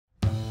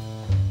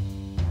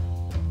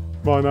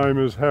My name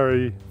is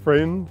Harry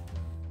Friend.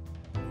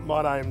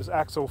 My name's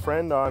Axel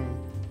Friend.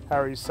 I'm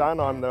Harry's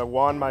son. I'm the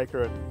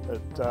winemaker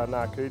at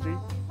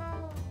Narcoogee.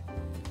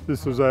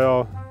 This is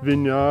our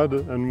vineyard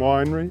and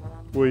winery.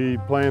 We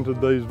planted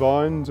these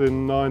vines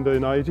in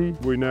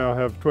 1980. We now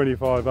have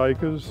 25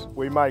 acres.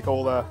 We make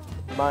all the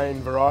main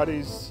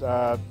varieties,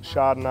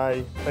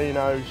 Chardonnay,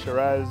 Pinot,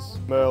 Shiraz,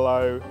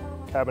 Merlot,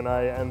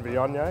 Cabernet and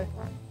Viognier.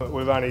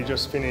 We've only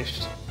just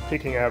finished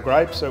picking our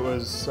grapes. It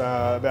was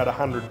about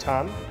 100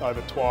 tonne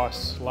over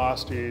twice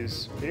last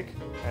year's pick,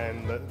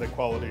 and the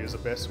quality is the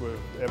best we've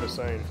ever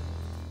seen.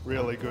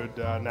 Really good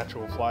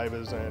natural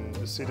flavours and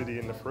acidity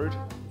in the fruit.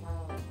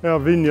 Our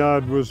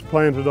vineyard was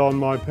planted on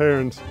my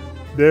parents'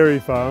 dairy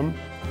farm.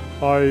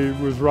 I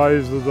was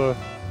raised as a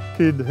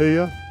kid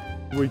here.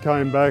 We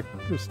came back,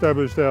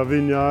 established our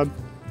vineyard,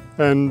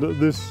 and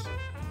this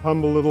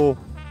humble little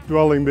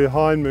dwelling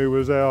behind me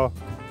was our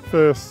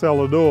first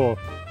cellar door,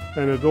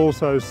 and it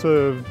also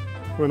served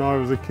when I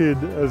was a kid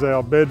as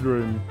our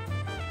bedroom.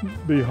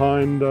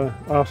 Behind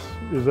us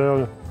is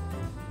our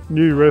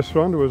new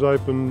restaurant. It was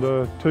opened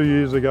 2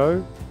 years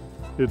ago.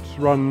 It's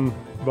run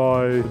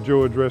by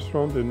George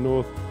Restaurant in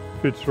North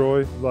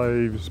Fitzroy.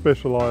 They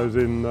specialise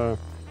in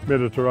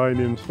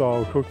Mediterranean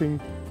style cooking.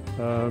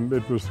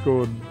 It was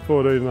scored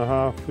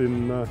 14.5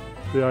 in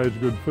the Age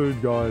Good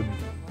Food Guide